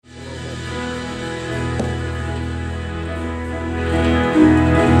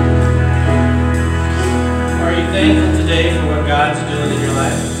God's doing in your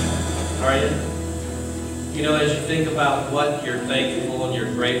life? Are you? You know, as you think about what you're thankful and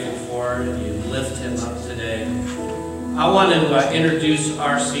you're grateful for, and you lift him up today, I want to introduce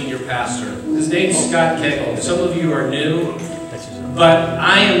our senior pastor. His name's Scott Kegel. Some of you are new, but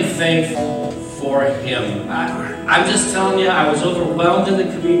I am thankful for him. I'm just telling you, I was overwhelmed in the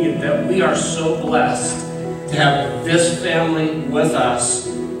communion that we are so blessed to have this family with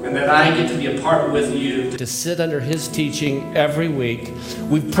us, and that I get to be a part with you. To sit under his teaching every week.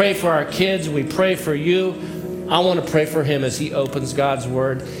 We pray for our kids. We pray for you. I want to pray for him as he opens God's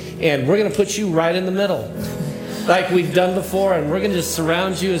word. And we're going to put you right in the middle, like we've done before, and we're going to just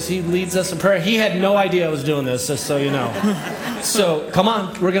surround you as he leads us in prayer. He had no idea I was doing this, just so you know. So come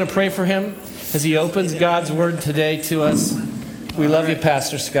on, we're going to pray for him as he opens God's word today to us. We love you,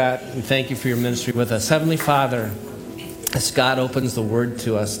 Pastor Scott, and thank you for your ministry with us. Heavenly Father, as God opens the word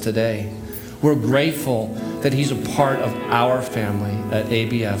to us today, we're grateful that he's a part of our family at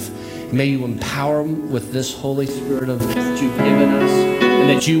ABF. May you empower him with this Holy Spirit of that you've given us, and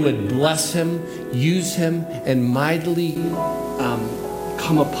that you would bless him, use him, and mightily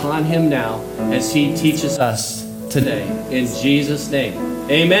come upon him now as he teaches us today. In Jesus' name,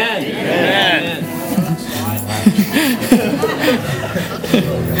 amen. Amen.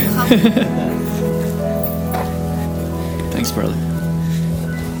 Thanks, brother.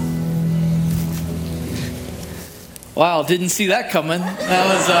 Wow, didn't see that coming. That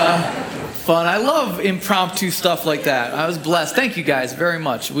was fun. I love impromptu stuff like that. I was blessed. Thank you guys very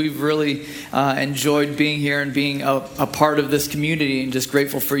much. We've really enjoyed being here and being a part of this community, and just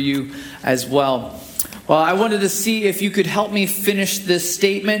grateful for you as well. Well, I wanted to see if you could help me finish this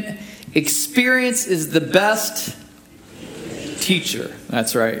statement. Experience is the best teacher.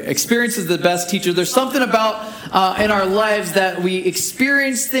 That's right. Experience is the best teacher. There's something about in our lives that we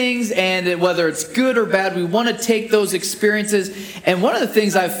experience things, and whether it's good or bad, we want to take those experiences. And one of the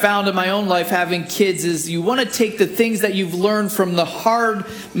things I've found in my own life having kids is you want to take the things that you've learned from the hard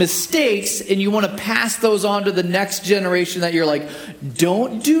mistakes, and you want to pass those on to the next generation, that you're like,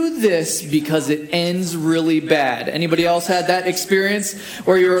 don't do this because it ends really bad. Anybody else had that experience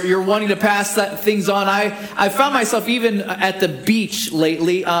where you're wanting to pass things on? I found myself even at the beach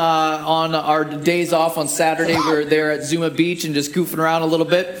lately on our days off on Saturday. We're there at Zuma Beach and just goofing around a little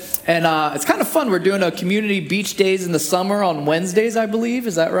bit, and it's kind of fun. We're doing a community beach days in the summer on Wednesdays, I believe.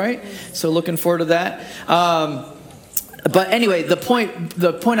 Is that right? So looking forward to that. But anyway, the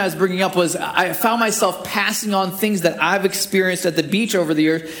point I was bringing up was I found myself passing on things that I've experienced at the beach over the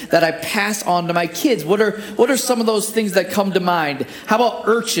years that I pass on to my kids. What are some of those things that come to mind? How about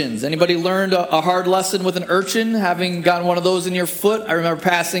urchins? Anybody learned a hard lesson with an urchin, having gotten one of those in your foot? I remember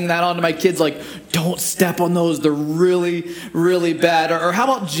passing that on to my kids, like, don't step on those. They're really, really bad. Or how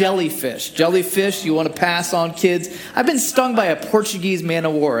about jellyfish? Jellyfish, you want to pass on kids. I've been stung by a Portuguese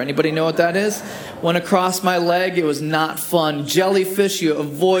man-of-war. Anybody know what that is? Went across my leg. It was not fun. Jellyfish, you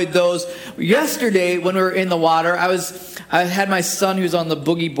avoid those. Yesterday, when we were in the water, I had my son who's on the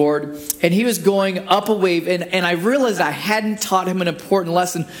boogie board, and he was going up a wave, and I realized I hadn't taught him an important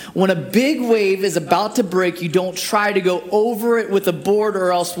lesson. When a big wave is about to break, you don't try to go over it with a board,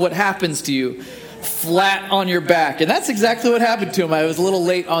 or else what happens to you? Flat on your back. And that's exactly what happened to him. I was a little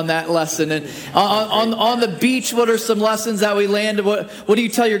late on that lesson. And on the beach, what are some lessons that we learned? What do you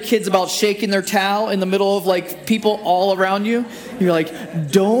tell your kids about shaking their towel in the middle of like people all around you? You're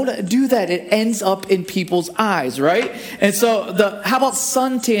like, don't do that. It ends up in people's eyes, right? And so how about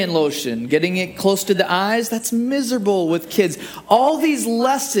suntan lotion? Getting it close to the eyes? That's miserable with kids. All these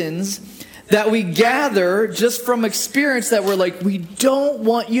lessons that we gather just from experience that we're like, we don't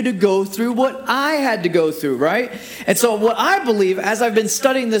want you to go through what I had to go through, right? And so what I believe, as I've been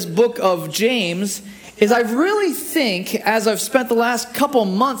studying this book of James, is I really think, as I've spent the last couple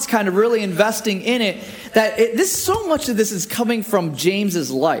months kind of really investing in it, that so much of this is coming from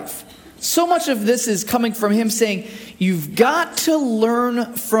James's life. So much of this is coming from him saying, you've got to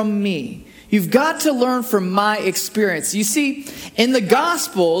learn from me. You've got to learn from my experience. You see, in the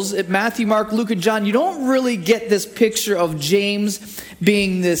Gospels, Matthew, Mark, Luke, and John, you don't really get this picture of James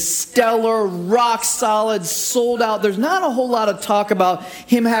being this stellar, rock-solid, sold-out. There's not a whole lot of talk about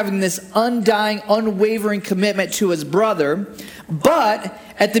him having this undying, unwavering commitment to his brother. But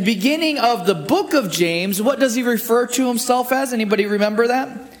at the beginning of the book of James, what does he refer to himself as? Anybody remember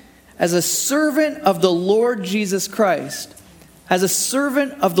that? As a servant of the Lord Jesus Christ. As a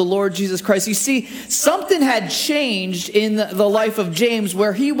servant of the Lord Jesus Christ. You see, something had changed in the life of James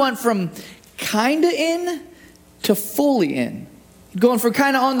where he went from kind of in to fully in. going from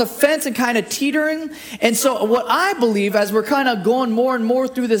kind of on the fence and kind of teetering. And so what I believe, as we're kind of going more and more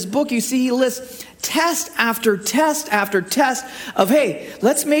through this book, you see he lists test after test after test of, hey,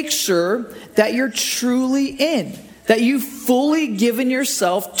 let's make sure that you're truly in, that you've fully given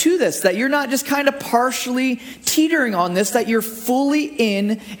yourself to this, that you're not just kind of partially teetering on this, that you're fully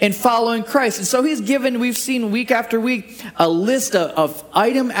in and following Christ. And so he's given, we've seen week after week, a list of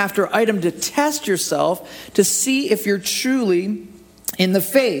item after item to test yourself to see if you're truly in the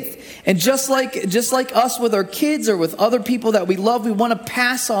faith. And just like us with our kids or with other people that we love, we want to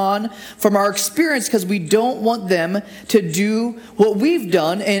pass on from our experience because we don't want them to do what we've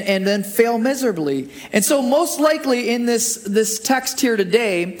done and then fail miserably. And so most likely in this text here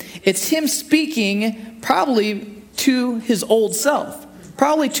today, it's him speaking probably to his old self.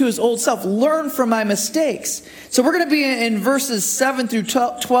 Learn from my mistakes. So we're going to be in verses 7 through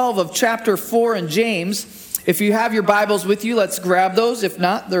 12 of chapter 4 in James. If you have your Bibles with you, let's grab those. If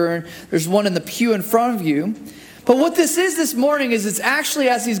not, there's one in the pew in front of you. But what this is this morning is it's actually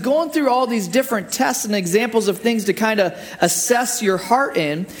as he's going through all these different tests and examples of things to kind of assess your heart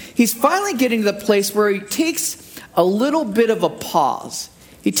in, he's finally getting to the place where he takes a little bit of a pause.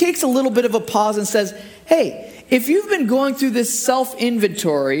 He takes a little bit of a pause and says, hey, if you've been going through this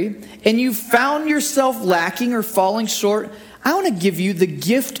self-inventory and you've found yourself lacking or falling short, I want to give you the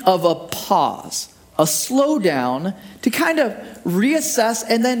gift of a pause. A slowdown to kind of reassess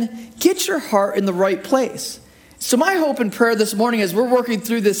and then get your heart in the right place. So my hope and prayer this morning as we're working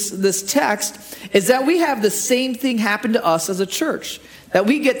through this text is that we have the same thing happen to us as a church. That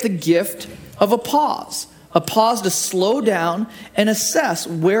we get the gift of a pause to slow down and assess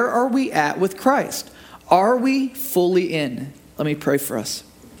where are we at with Christ. Are we fully in? Let me pray for us.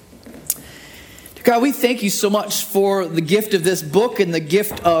 God, we thank you so much for the gift of this book and the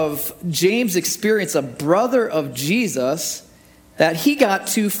gift of James' experience, a brother of Jesus, that he got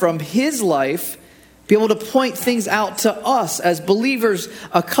to, from his life, be able to point things out to us as believers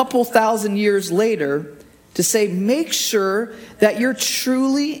a couple thousand years later to say, make sure that you're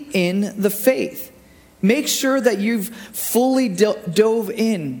truly in the faith. Make sure that you've fully dove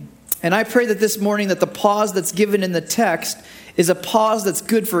in. And I pray that this morning that the pause that's given in the text is a pause that's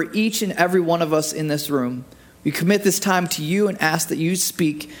good for each and every one of us in this room. We commit this time to you and ask that you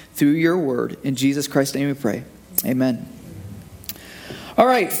speak through your word. In Jesus Christ's name we pray. Amen. All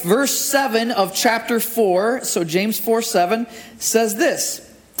right, verse 7 of chapter 4, so James 4:7 says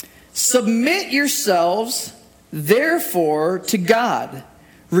this: submit yourselves, therefore, to God.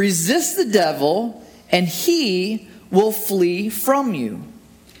 Resist the devil, and he will flee from you.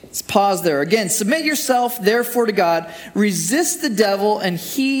 Let's pause there. Again, submit yourself, therefore, to God. Resist the devil, and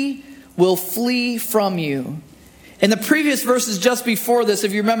he will flee from you. In the previous verses just before this,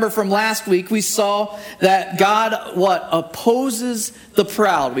 if you remember from last week, we saw that God, opposes the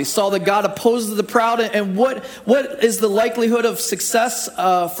proud. We saw that God opposes the proud. And what is the likelihood of success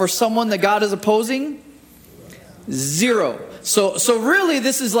for someone that God is opposing? 0. So really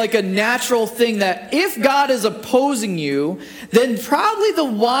this is like a natural thing that if God is opposing you, then probably the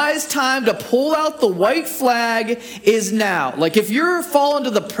wise time to pull out the white flag is now. Like if you're falling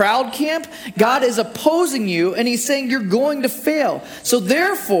to the proud camp, God is opposing you and he's saying you're going to fail. So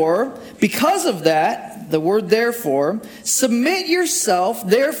therefore, because of that, the word therefore, submit yourself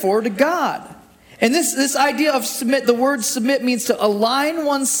therefore to God. And this idea of submit, the word submit means to align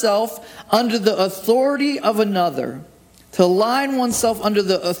oneself under the authority of another. To align oneself under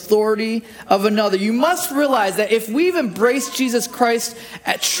the authority of another. You must realize that if we've embraced Jesus Christ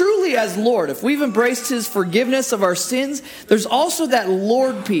truly as Lord, if we've embraced his forgiveness of our sins, there's also that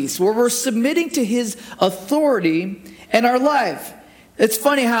Lord piece where we're submitting to his authority in our life. It's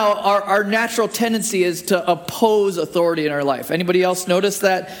funny how our natural tendency is to oppose authority in our life. Anybody else notice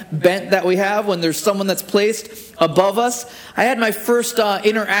that bent that we have when there's someone that's placed above us? I had my first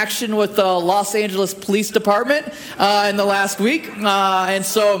interaction with the Los Angeles Police Department in the last week. And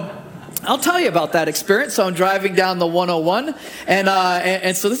so I'll tell you about that experience. So I'm driving down the 101,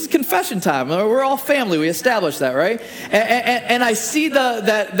 and so this is confession time. We're all family. We established that, right? And I see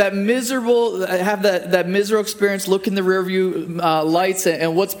that miserable experience. Look in the rearview lights,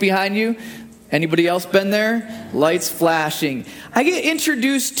 and what's behind you? Anybody else been there? Lights flashing. I get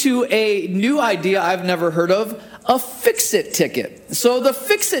introduced to a new idea I've never heard of. a fix-it ticket. So the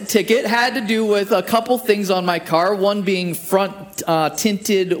fix-it ticket had to do with a couple things on my car, one being front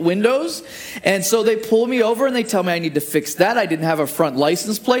tinted windows. And so they pull me over and they tell me I need to fix that. I didn't have a front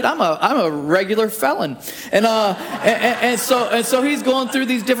license plate. I'm a regular felon. And so he's going through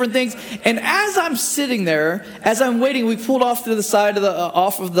these different things. And as I'm sitting there, as I'm waiting, we pulled off to the side of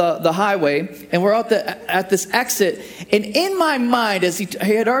the highway, and we're at this exit. And in my mind, as he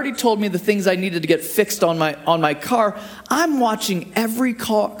had already told me the things I needed to get fixed on my car, I'm watching every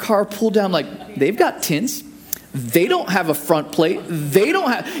car pull down. Like, they've got tints. They don't have a front plate. They don't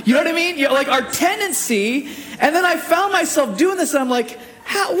have, you know what I mean? Like, our tendency. And then I found myself doing this, and I'm like,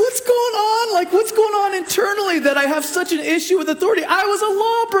 what's going on? Like, what's going on internally that I have such an issue with authority? I was a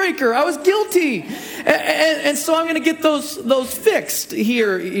lawbreaker. I was guilty. And so I'm going to get those fixed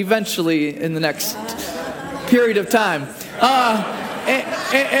here eventually in the next period of time.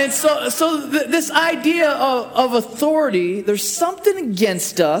 And so this idea of authority, there's something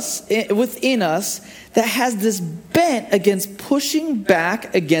against us, within us, that has this bent against pushing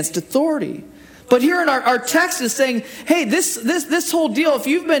back against authority. But here in our text is saying, hey, this whole deal, if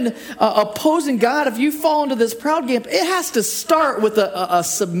you've been opposing God, if you fall into this proud camp, it has to start with a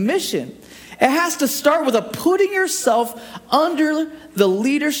submission. It has to start with a putting yourself under the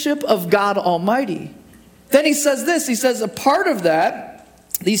leadership of God Almighty. Then he says this, he says, a part of that,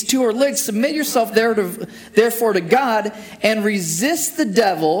 these two are linked, submit yourself therefore to God and resist the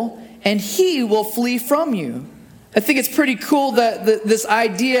devil, and he will flee from you. I think it's pretty cool that this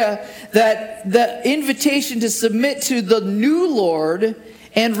idea that the invitation to submit to the new Lord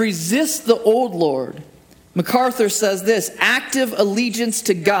and resist the old Lord. MacArthur says this, active allegiance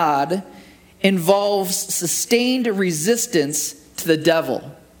to God involves sustained resistance to the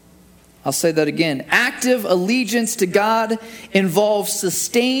devil. I'll say that again. Active allegiance to God involves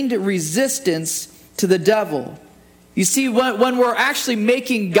sustained resistance to the devil. You see, when we're actually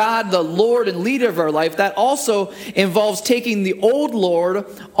making God the Lord and leader of our life, that also involves taking the old Lord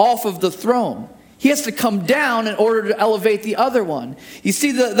off of the throne. He has to come down in order to elevate the other one. You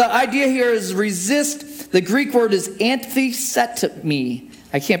see, the idea here is resist. The Greek word is antithesemi.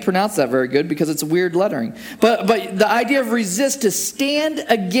 I can't pronounce that very good because it's weird lettering. But the idea of resist, to stand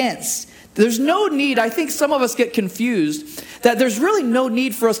against. There's no need, I think some of us get confused, that there's really no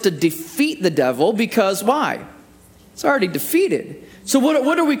need for us to defeat the devil, because why? It's already defeated. So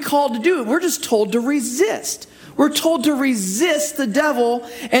what are we called to do? We're just told to resist. We're told to resist the devil,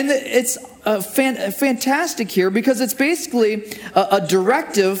 and it's fantastic here because it's basically a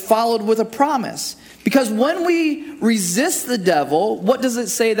directive followed with a promise. Because when we resist the devil, what does it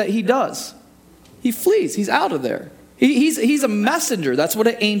say that he does? He flees. He's out of there. He's a messenger. That's what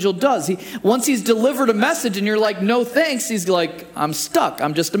an angel does. Once he's delivered a message and you're like, no thanks, he's like, I'm stuck.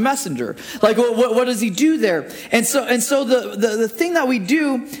 I'm just a messenger. Like, what does he do there? And so the thing that we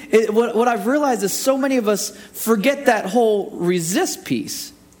do, what I've realized is so many of us forget that whole resist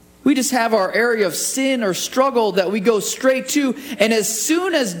piece. We just have our area of sin or struggle that we go straight to. And as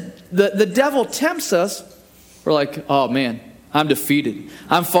soon as the devil tempts us, we're like, oh man, I'm defeated.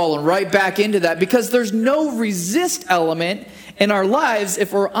 I'm falling right back into that, because there's no resist element in our lives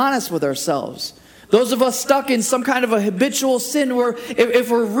if we're honest with ourselves. Those of us stuck in some kind of a habitual sin where if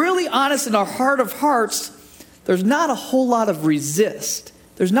we're really honest in our heart of hearts, there's not a whole lot of resist.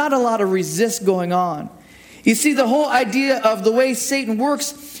 There's not a lot of resist going on. You see, the whole idea of the way Satan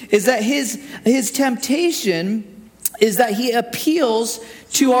works is that his temptation is that he appeals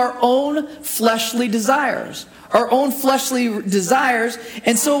to our own fleshly desires. Our own fleshly desires.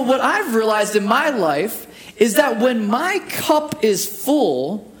 And so what I've realized in my life is that when my cup is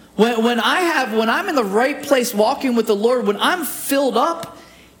full, when I'm in the right place walking with the Lord, when I'm filled up,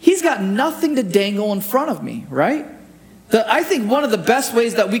 he's got nothing to dangle in front of me, right? I think one of the best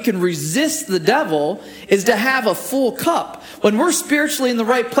ways that we can resist the devil is to have a full cup. When we're spiritually in the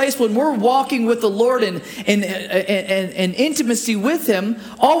right place, when we're walking with the Lord in intimacy with him,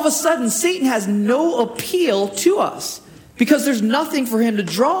 all of a sudden Satan has no appeal to us because there's nothing for him to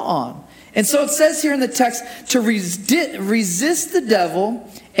draw on. And so it says here in the text to resist the devil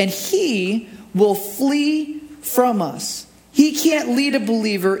and he will flee from us. He can't lead a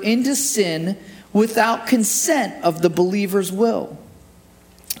believer into sin without consent of the believer's will.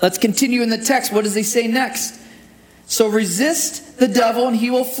 Let's continue in the text. What does he say next? So resist the devil and he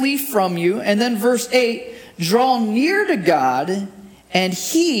will flee from you. And then verse 8, draw near to God and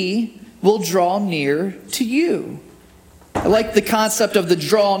he will draw near to you. I like the concept of the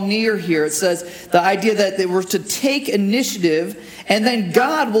draw near here. It says the idea that they were to take initiative and then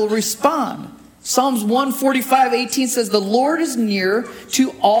God will respond. Psalms 145:18 says, the Lord is near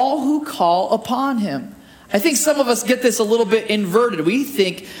to all who call upon him. I think some of us get this a little bit inverted. We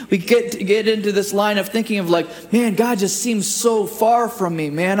think we get into this line of thinking of like, man, God just seems so far from me,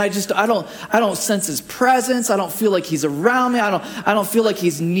 man. I don't sense his presence. I don't feel like he's around me. I don't feel like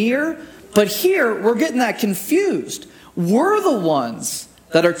he's near. But here we're getting that confused. We're the ones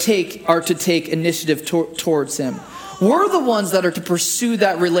that are to take initiative towards him. We're the ones that are to pursue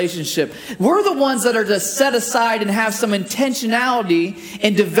that relationship. We're the ones that are to set aside and have some intentionality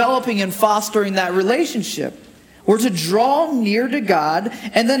in developing and fostering that relationship. We're to draw near to God,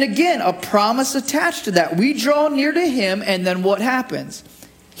 and then again, a promise attached to that. We draw near to him, and then what happens?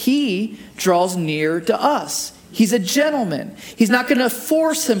 He draws near to us. He's a gentleman. He's not going to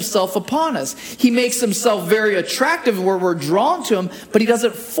force himself upon us. He makes himself very attractive where we're drawn to him, but he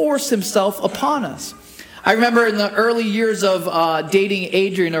doesn't force himself upon us. I remember in the early years of dating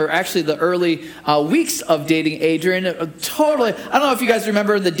Adrian, or actually the early weeks of dating Adrian, I don't know if you guys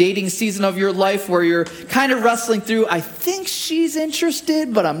remember the dating season of your life where you're kind of wrestling through, I think she's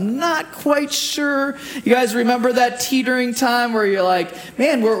interested, but I'm not quite sure. You guys remember that teetering time where you're like,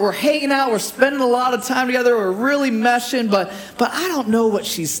 man, we're hanging out, we're spending a lot of time together, we're really meshing, but I don't know what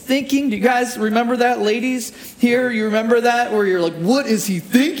she's thinking. Do you guys remember that, ladies here? You remember that? Where you're like, what is he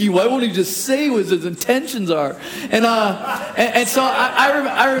thinking? Why won't he just say what his intentions are? And so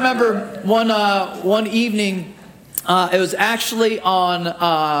I remember one evening, it was actually on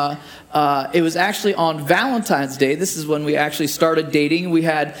Valentine's Day. This is when we actually started dating. We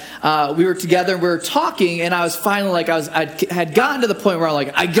were together, we were talking, and I was finally like, I had gotten to the point where I'm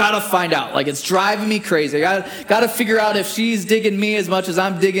like, I gotta find out. Like, it's driving me crazy. I gotta figure out if she's digging me as much as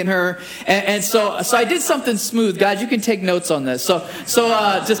I'm digging her. And so I did something smooth. Guys, you can take notes on this. So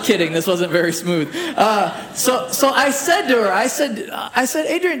just kidding. This wasn't very smooth. So I said to her, I said,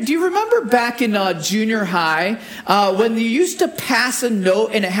 Adrian, do you remember back in junior high when you used to pass a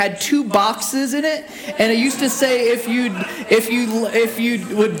note and it had two boxes in it, and it used to say if you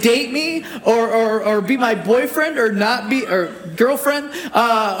would date me or be my boyfriend or not be, or girlfriend,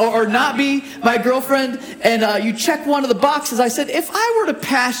 or not be my girlfriend, and you check one of the boxes. I said, if I were to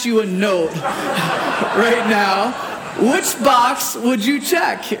pass you a note right now, which box would you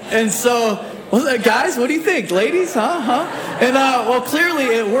check? And so, well, guys, what do you think? Ladies, huh? And well, clearly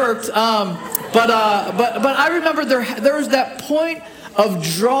it worked. But I remember there was that point of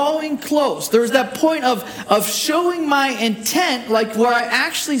drawing close. There was that point of showing my intent, like where I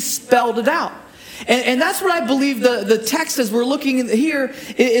actually spelled it out. And that's what I believe the text, as we're looking here,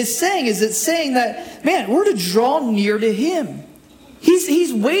 is saying. Is it saying that, man, we're to draw near to him.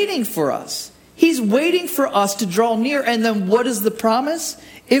 He's waiting for us. He's waiting for us to draw near. And then what is the promise?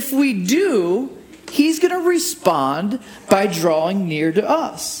 If we do, he's going to respond by drawing near to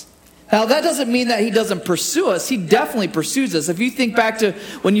us. Now, that doesn't mean that he doesn't pursue us. He definitely pursues us. If you think back to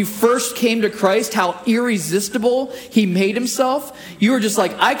when you first came to Christ, how irresistible he made himself, you were just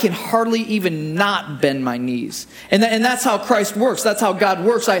like, I can hardly even not bend my knees. And that's how Christ works. That's how God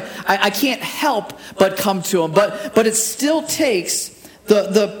works. I can't help but come to him. But it still takes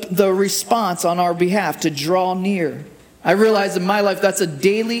the response on our behalf to draw near. I realize in my life that's a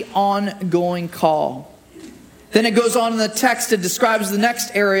daily ongoing call. Then it goes on in the text, it describes the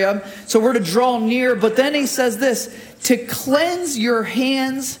next area. So we're to draw near, but then he says this, to cleanse your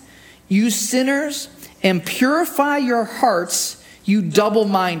hands, you sinners, and purify your hearts, you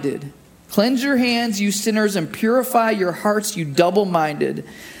double-minded. Cleanse your hands, you sinners, and purify your hearts, you double-minded.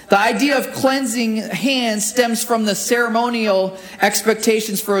 The idea of cleansing hands stems from the ceremonial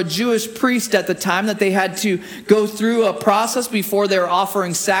expectations for a Jewish priest at the time, that they had to go through a process before they were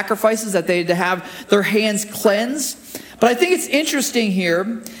offering sacrifices, that they had to have their hands cleansed. But I think it's interesting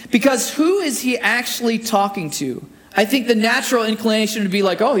here, because who is he actually talking to? I think the natural inclination would be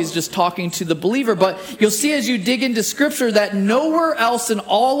like, oh, he's just talking to the believer. But you'll see as you dig into Scripture that nowhere else in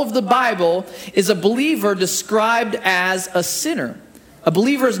all of the Bible is a believer described as a sinner. A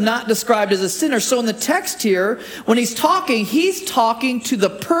believer is not described as a sinner. So in the text here, when he's talking to the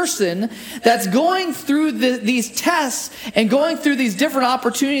person that's going through these tests and going through these different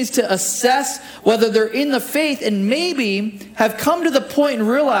opportunities to assess whether they're in the faith, and maybe have come to the point and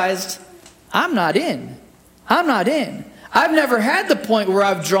realized, I'm not in. I've never had the point where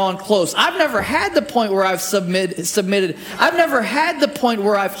I've drawn close. I've never had the point where I've submitted. I've never had the point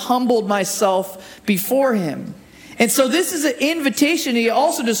where I've humbled myself before him. And so this is an invitation. He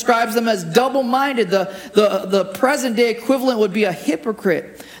also describes them as double-minded. The present day equivalent would be a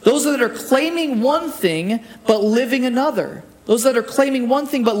hypocrite. Those that are claiming one thing but living another. Those that are claiming one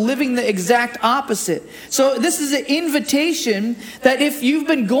thing but living the exact opposite. So this is an invitation that if you've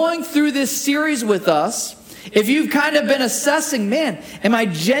been going through this series with us, if you've kind of been assessing, man, am I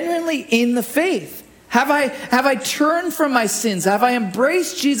genuinely in the faith? Have I turned from my sins? Have I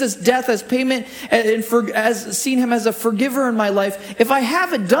embraced Jesus' death as payment and as seen him as a forgiver in my life? If I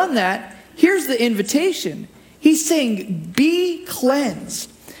haven't done that, here's the invitation. He's saying, be cleansed.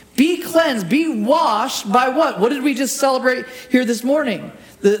 Be cleansed. Be washed by what? What did we just celebrate here this morning?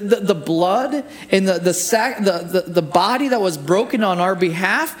 The blood and the body that was broken on our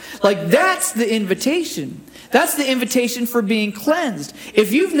behalf. Like, that's the invitation. That's the invitation for being cleansed.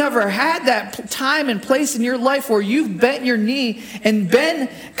 If you've never had that time and place in your life where you've bent your knee and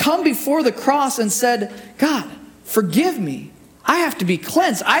come before the cross and said, God, forgive me. I have to be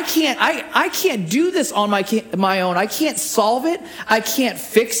cleansed. I can't do this on my own. I can't solve it. I can't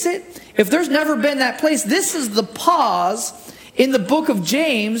fix it. If there's never been that place, this is the pause in the book of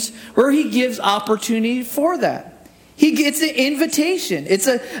James where he gives opportunity for that. He gets an invitation. It's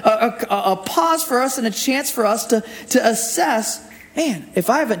a pause for us and a chance for us to assess, man,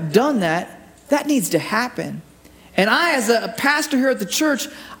 if I haven't done that, that needs to happen. And I, as a pastor here at the church,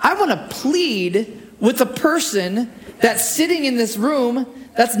 I want to plead with the person that's sitting in this room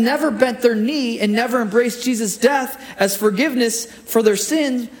that's never bent their knee and never embraced Jesus' death as forgiveness for their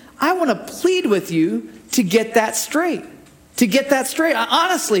sins. I want to plead with you to get that straight. To get that straight,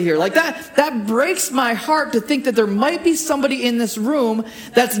 honestly here, like that breaks my heart to think that there might be somebody in this room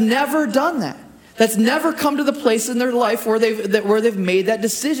that's never done that. That's never come to the place in their life where they've made that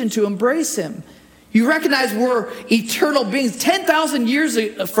decision to embrace him. You recognize we're eternal beings. 10,000 years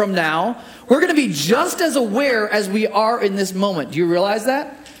from now, we're going to be just as aware as we are in this moment. Do you realize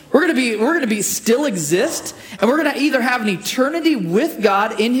that? We're going to be still exist, and we're going to either have an eternity with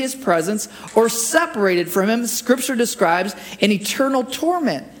God in his presence or separated from him. Scripture describes an eternal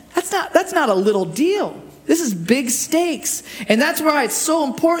torment. That's not a little deal. This is big stakes. And that's why it's so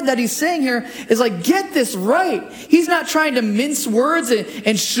important that he's saying here is like, get this right. He's not trying to mince words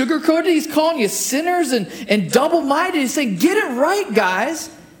and sugarcoat it. He's calling you sinners and double-minded. He's saying, get it right,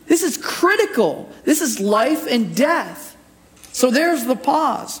 guys. This is critical. This is life and death. So there's the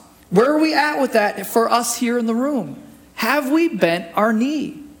pause. Where are we at with that for us here in the room? Have we bent our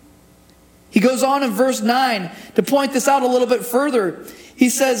knee? He goes on in verse 9 to point this out a little bit further. He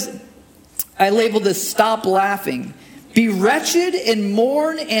says, I labeled this, stop laughing. Be wretched and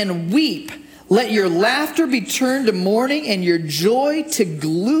mourn and weep. Let your laughter be turned to mourning and your joy to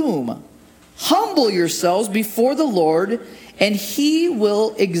gloom. Humble yourselves before the Lord and he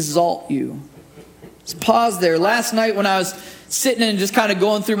will exalt you. Let's pause there. Last night when I was sitting and just kind of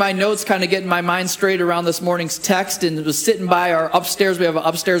going through my notes, kind of getting my mind straight around this morning's text, and was sitting by our upstairs. We have an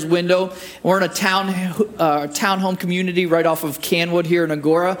upstairs window. We're in a townhome community right off of Canwood here in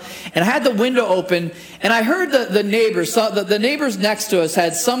Agora. And I had the window open, and I heard the neighbors. So the neighbors next to us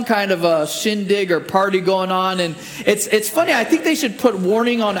had some kind of a shindig or party going on. And it's funny. I think they should put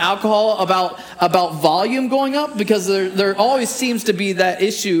warning on alcohol about volume going up, because there always seems to be that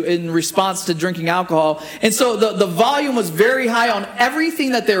issue in response to drinking alcohol. And so the volume was very high on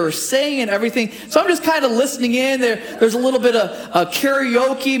everything that they were saying and everything. So I'm just kind of listening in. There's a little bit of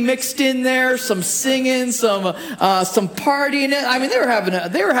karaoke mixed in there, some singing, some partying. I mean, they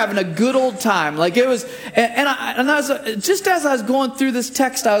were having a good old time. Like it was, and I was just as I was going through this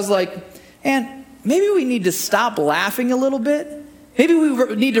text, I was like, man, maybe we need to stop laughing a little bit. Maybe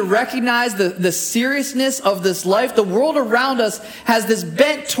we need to recognize the seriousness of this life. The world around us has this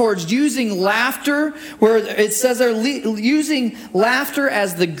bent towards using laughter, where it says they're using laughter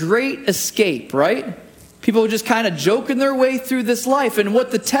as the great escape, right? People are just kind of joking their way through this life. And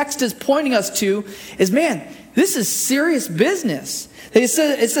what the text is pointing us to is, man, this is serious business. It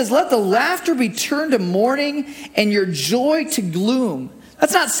says, let the laughter be turned to mourning and your joy to gloom.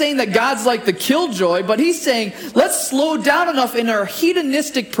 That's not saying that God's like the killjoy, but he's saying, let's slow down enough in our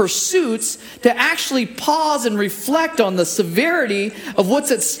hedonistic pursuits to actually pause and reflect on the severity of what's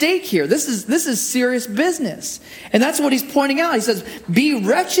at stake here. This is serious business. And that's what he's pointing out. He says, be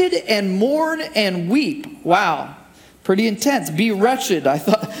wretched and mourn and weep. Wow. Pretty intense. Be wretched. I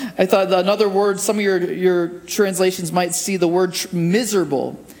thought another word, some of your translations might see the word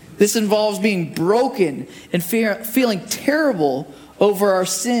miserable. This involves being broken and feeling terrible over our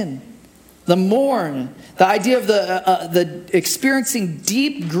sin. The mourn, the idea of the experiencing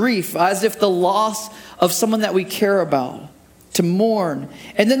deep grief as if the loss of someone that we care about. To mourn.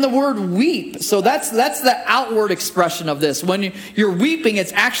 And then the word weep. So that's the outward expression of this. When you're weeping,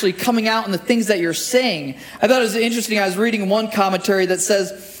 it's actually coming out in the things that you're saying. I thought it was interesting. I was reading one commentary that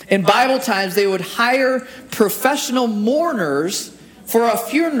says in Bible times they would hire professional mourners for a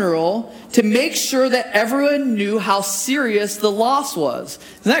funeral to make sure that everyone knew how serious the loss was.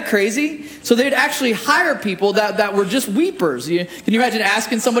 Isn't that crazy? So they'd actually hire people that were just weepers. Can you imagine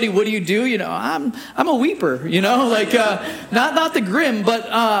asking somebody, what do you do? I'm a weeper, like not the grim, but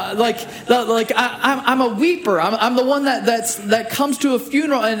I'm a weeper. I'm the one that comes to a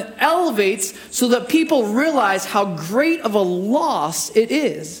funeral and elevates so that people realize how great of a loss it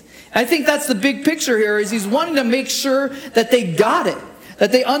is. I think that's the big picture here, is he's wanting to make sure that they got it,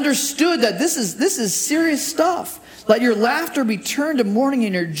 that they understood that this is serious stuff. Let your laughter be turned to mourning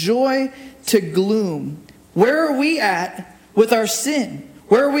and your joy to gloom. Where are we at with our sin?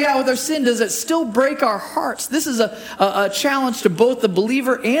 Where are we at with our sin? Does it still break our hearts? This is a challenge to both the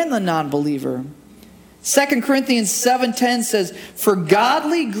believer and the non-believer. 2 Corinthians 7:10 says, for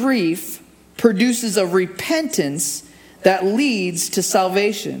godly grief produces a repentance that leads to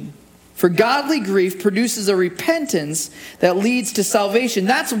salvation. For godly grief produces a repentance that leads to salvation.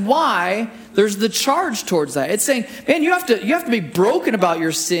 That's why there's the charge towards that. It's saying, man, you have to be broken about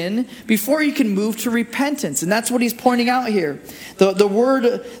your sin before you can move to repentance. And that's what he's pointing out here. The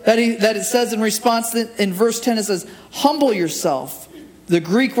word that it says in response in verse 10, it says, humble yourself. The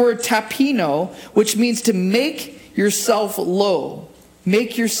Greek word tapino, which means to make yourself low.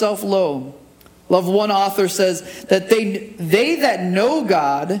 Make yourself low. Love, one author says that they that know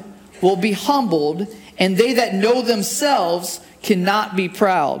God will be humbled, and they that know themselves cannot be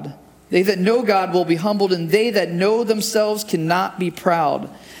proud. They that know God will be humbled, and they that know themselves cannot be proud.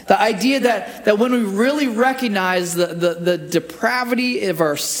 The idea that when we really recognize the depravity of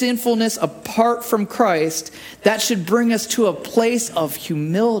our sinfulness apart from Christ, that should bring us to a place of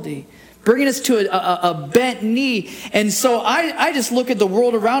humility, bringing us to a bent knee. And so I just look at the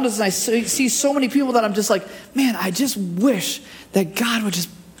world around us and I see so many people that I'm just like, man, I just wish that God would just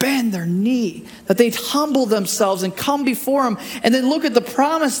bend their knee, that they'd humble themselves and come before him. And then look at the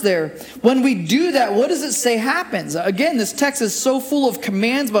promise there. When we do that, what does it say happens? Again, this text is so full of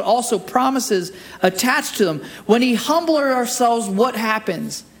commands, but also promises attached to them. When we humble ourselves, what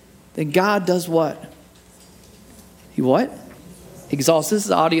happens? Then God does what? He what? Exalts. This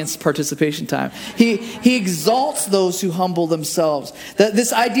is audience participation time. He exalts those who humble themselves.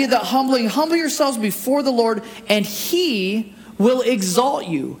 This idea that humble yourselves before the Lord, and he will exalt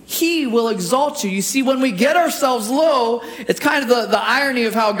you. He will exalt you. You see, when we get ourselves low, it's kind of the irony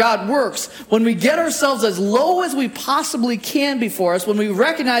of how God works. When we get ourselves as low as we possibly can before us, when we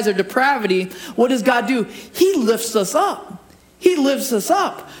recognize our depravity, what does God do? He lifts us up. He lifts us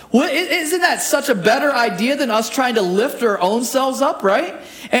up. Isn't that such a better idea than us trying to lift our own selves up, right?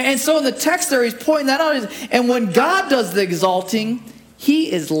 And so in the text there, he's pointing that out. And when God does the exalting,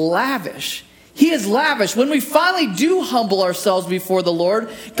 he is lavish. He is lavish. When we finally do humble ourselves before the Lord,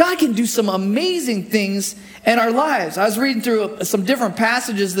 God can do some amazing things in our lives. I was reading through some different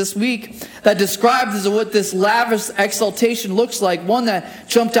passages this week that describes what this lavish exaltation looks like. One that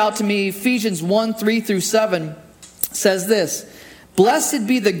jumped out to me, Ephesians 1:3-7, says this: blessed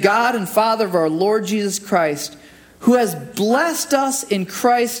be the God and Father of our Lord Jesus Christ, who has blessed us in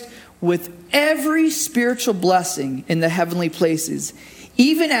Christ with every spiritual blessing in the heavenly places,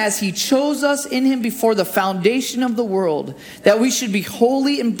 even as he chose us in him before the foundation of the world, that we should be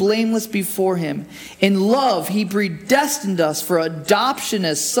holy and blameless before him. In love, he predestined us for adoption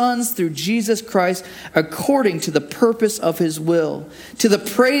as sons through Jesus Christ, according to the purpose of his will, to the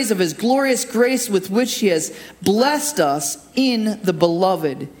praise of his glorious grace with which he has blessed us in the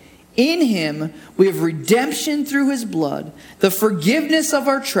beloved. In him we have redemption through his blood, the forgiveness of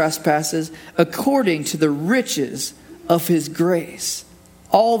our trespasses, according to the riches of his grace.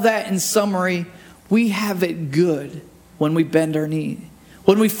 All that in summary, we have it good when we bend our knee.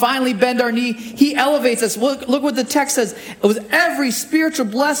 When we finally bend our knee, he elevates us. Look what the text says. With every spiritual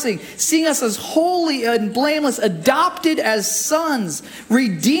blessing, seeing us as holy and blameless, adopted as sons,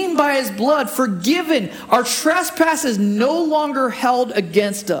 redeemed by his blood, forgiven. Our trespasses no longer held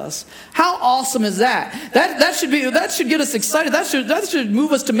against us. How awesome is that? That should get us excited. That should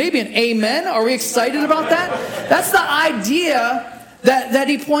move us to maybe an amen. Are we excited about that? That's the idea that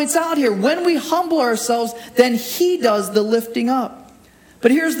he points out here. When we humble ourselves, then he does the lifting up.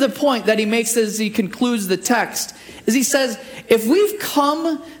 But here's the point that he makes as he concludes the text, is he says, if we've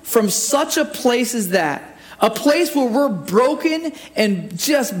come from such a place as that, a place where we're broken and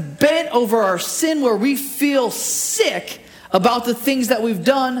just bent over our sin, where we feel sick about the things that we've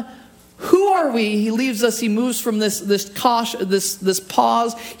done, who are we? He leaves us, he moves from this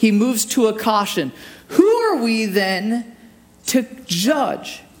pause, he moves to a caution. Who are we then to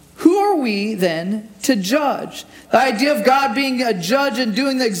judge? Who are we then to judge? The idea of God being a judge and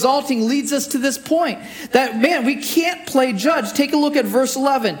doing the exalting leads us to this point. That, man, we can't play judge. Take a look at verse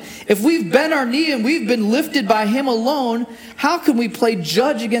 11. If we've bent our knee and we've been lifted by him alone, how can we play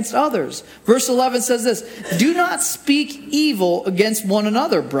judge against others? Verse 11 says this, do not speak evil against one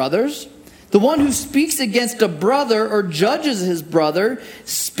another, brothers. The one who speaks against a brother or judges his brother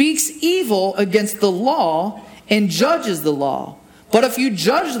speaks evil against the law and judges the law. But if you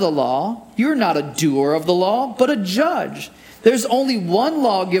judge the law, you're not a doer of the law, but a judge. There's only one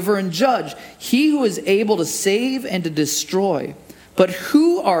lawgiver and judge, he who is able to save and to destroy. But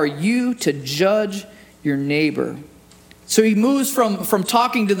who are you to judge your neighbor? So he moves from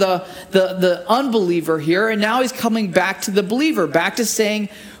talking to the unbeliever here, and now he's coming back to the believer, back to saying,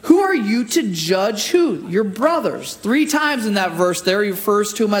 who are you to judge who? Your brothers. 3 times in that verse there, he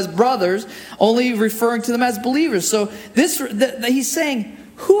refers to them as brothers, only referring to them as believers. So he's saying,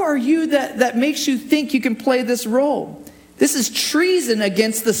 who are you that makes you think you can play this role? This is treason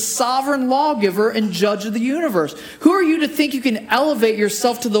against the sovereign lawgiver and judge of the universe. Who are you to think you can elevate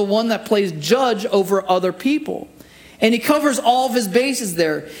yourself to the one that plays judge over other people? And he covers all of his bases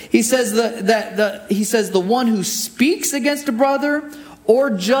there. He says the one who speaks against a brother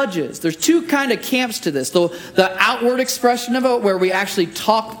or judges. There's 2 kind of camps to this. The outward expression of it, where we actually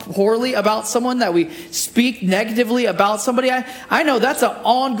talk poorly about someone, that we speak negatively about somebody. I know that's an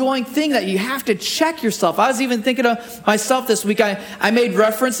ongoing thing that you have to check yourself. I was even thinking of myself this week. I made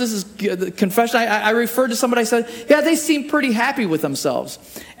reference, this is the confession. I referred to somebody, I said, yeah, they seem pretty happy with themselves.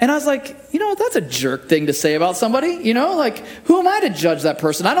 And I was like, that's a jerk thing to say about somebody. Who am I to judge that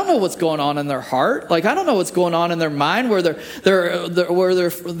person? I don't know what's going on in their heart. I don't know what's going on in their mind, where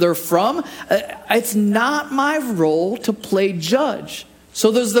they're from. It's not my role to play judge.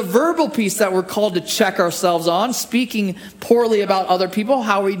 So there's the verbal piece that we're called to check ourselves on, speaking poorly about other people.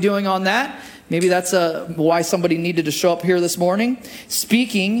 How are we doing on that? Maybe that's why somebody needed to show up here this morning,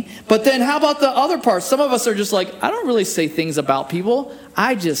 speaking. But then how about the other part? Some of us are just like, I don't really say things about people.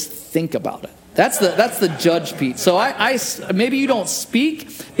 I just think about it. That's the judge piece. So I maybe you don't speak.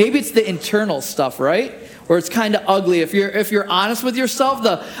 Maybe it's the internal stuff, right? Where it's kind of ugly. If you're honest with yourself,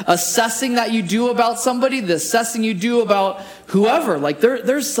 the assessing that you do about somebody, the assessing you do about whoever,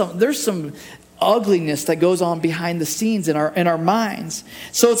 there's some ugliness that goes on behind the scenes in our minds.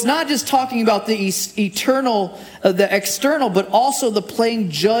 So it's not just talking about the eternal, the external, but also the playing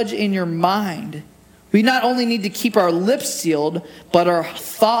judge in your mind. We not only need to keep our lips sealed, but our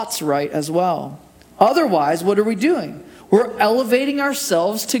thoughts right as well. Otherwise, what are we doing? We're elevating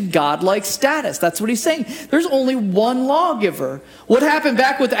ourselves to godlike status. That's what he's saying. There's only one lawgiver. What happened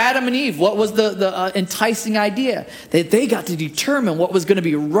back with Adam and Eve? What was the enticing idea? That they got to determine what was going to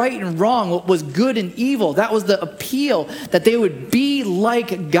be right and wrong, what was good and evil. That was the appeal, that they would be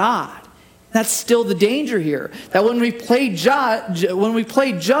like God. That's still the danger here. That when we play judge,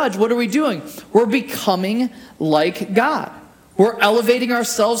 what are we doing? We're becoming like God. We're elevating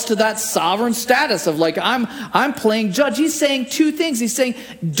ourselves to that sovereign status of I'm playing judge. He's saying 2 things. He's saying,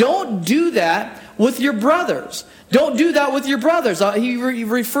 don't do that with your brothers. Don't do that with your brothers. He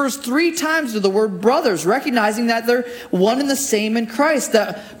refers 3 times to the word brothers, recognizing that they're one and the same in Christ.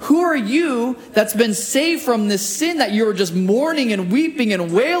 That who are you that's been saved from this sin that you're just mourning and weeping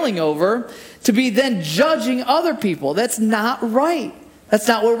and wailing over, to be then judging other people? That's not right. That's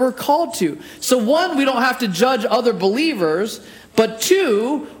not what we're called to. So 1, we don't have to judge other believers. But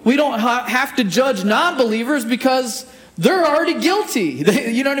 2, we don't have to judge non-believers because they're already guilty.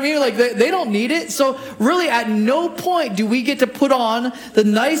 You know what I mean? They don't need it. So really at no point do we get to put on the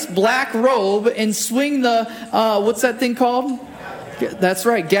nice black robe and swing the, what's that thing called? That's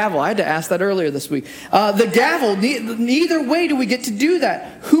right, gavel. I had to ask that earlier this week. The gavel, neither way do we get to do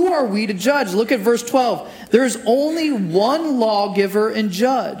that. Who are we to judge? Look at verse 12. There's only one lawgiver and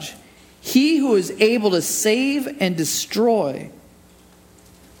judge, he who is able to save and destroy.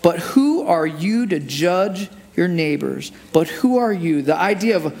 But who are you to judge your neighbors? But who are you? The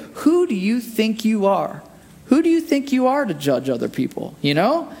idea of who do you think you are? Who do you think you are to judge other people?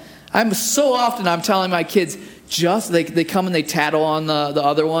 I'm telling my kids, they come and they tattle on the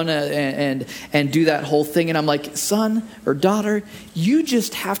other one and do that whole thing. And I'm like, son or daughter, you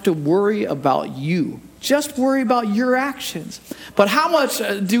just have to worry about you. Just worry about your actions. But how much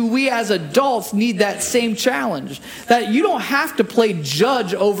do we as adults need that same challenge? That you don't have to play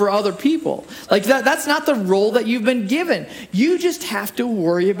judge over other people. That's not the role that you've been given. You just have to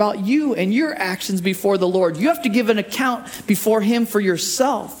worry about you and your actions before the Lord. You have to give an account before him for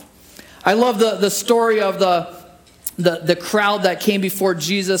yourself. I love the story of the crowd that came before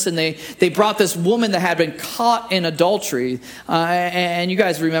Jesus, and they brought this woman that had been caught in adultery. And you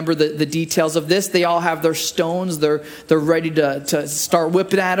guys remember the details of this. They all have their stones. They're ready to start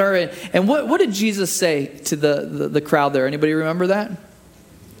whipping at her. And what did Jesus say to the crowd there? Anybody remember that?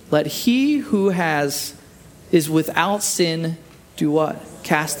 Let he who is without sin do what?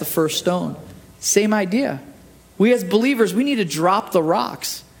 Cast the first stone. Same idea. We as believers, we need to drop the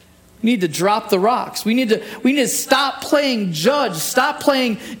rocks. We need to drop the rocks. We need to stop playing judge, stop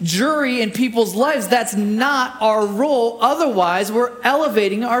playing jury in people's lives. That's not our role. Otherwise, we're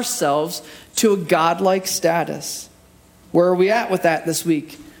elevating ourselves to a godlike status. Where are we at with that this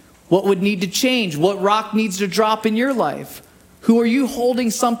week? What would need to change? What rock needs to drop in your life? Who are you holding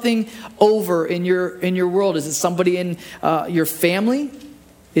something over in your world? Is it somebody in your family?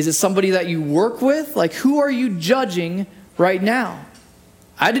 Is it somebody that you work with? Like, who are you judging right now?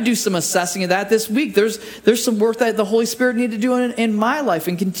 I had to do some assessing of that this week. There's some work that the Holy Spirit needed to do in my life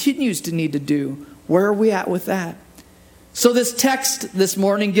and continues to need to do. Where are we at with that? So this text this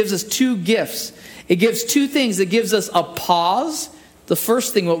morning gives us two gifts. It gives two things. It gives us a pause. The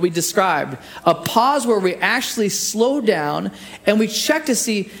first thing, what we described, a pause where we actually slow down and we check to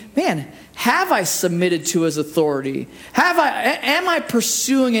see, man, have I submitted to his authority? Am I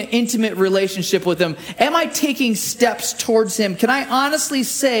pursuing an intimate relationship with him? Am I taking steps towards him? Can I honestly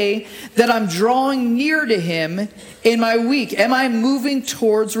say that I'm drawing near to him in my week? Am I moving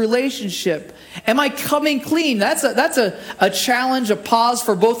towards relationship? Am I coming clean? That's a challenge, a pause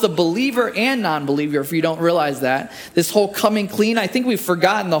for both the believer and non-believer, if you don't realize that. This whole coming clean, I think we've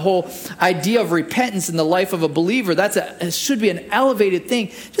forgotten the whole idea of repentance in the life of a believer. It should be an elevated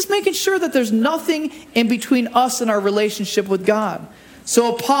thing. Just making sure that there's nothing in between us and our relationship with God.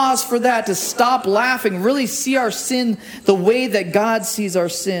 So a pause for that, to stop laughing, really see our sin the way that God sees our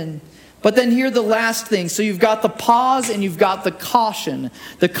sin. But then here the last thing. So you've got the pause and you've got the caution.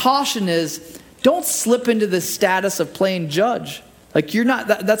 The caution is, don't slip into the status of playing judge. Like you're not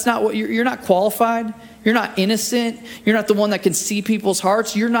qualified. You're not innocent. You're not the one that can see people's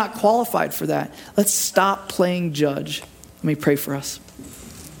hearts. You're not qualified for that. Let's stop playing judge. Let me pray for us.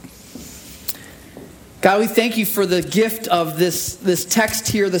 God, we thank you for the gift of this text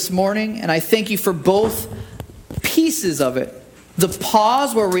here this morning. And I thank you for both pieces of it. The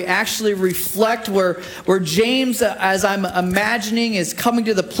pause where we actually reflect, where James, as I'm imagining, is coming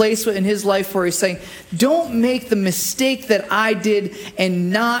to the place in his life where he's saying, don't make the mistake that I did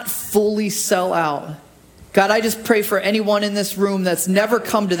and not fully sell out. God, I just pray for anyone in this room that's never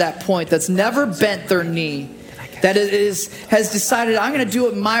come to that point, that's never bent their knee, that has decided, I'm going to do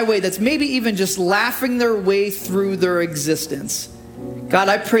it my way, that's maybe even just laughing their way through their existence. God,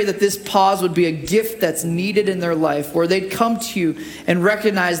 I pray that this pause would be a gift that's needed in their life, where they'd come to you and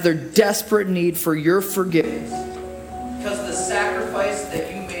recognize their desperate need for your forgiveness because of the sacrifice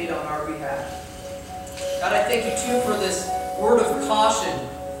that you made on our behalf. God, I thank you too for this word of caution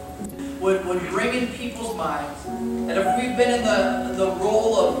would bring in people's minds. And if we've been in the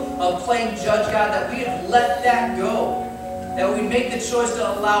role of playing judge, God, that we have let that go. That we make the choice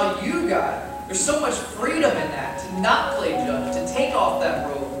to allow you, God. There's so much freedom in that, to not play judge, to take off that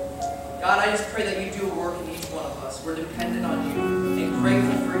robe. God, I just pray that you do a work in each one of us. We're dependent on you and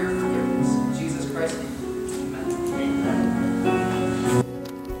grateful for your forgiveness. In Jesus Christ's name,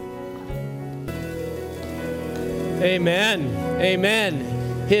 amen. Amen.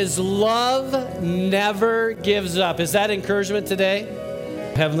 Amen. His love never gives up. Is that encouragement today?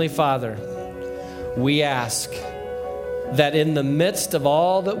 Heavenly Father, we ask that in the midst of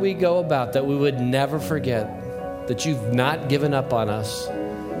all that we go about, that we would never forget that you've not given up on us.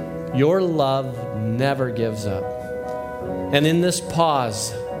 Your love never gives up. And in this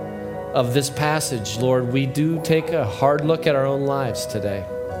pause of this passage, Lord, we do take a hard look at our own lives today.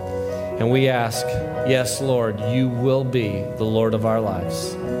 And we ask, yes, Lord, you will be the Lord of our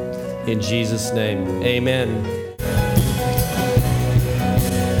lives. In Jesus' name, amen.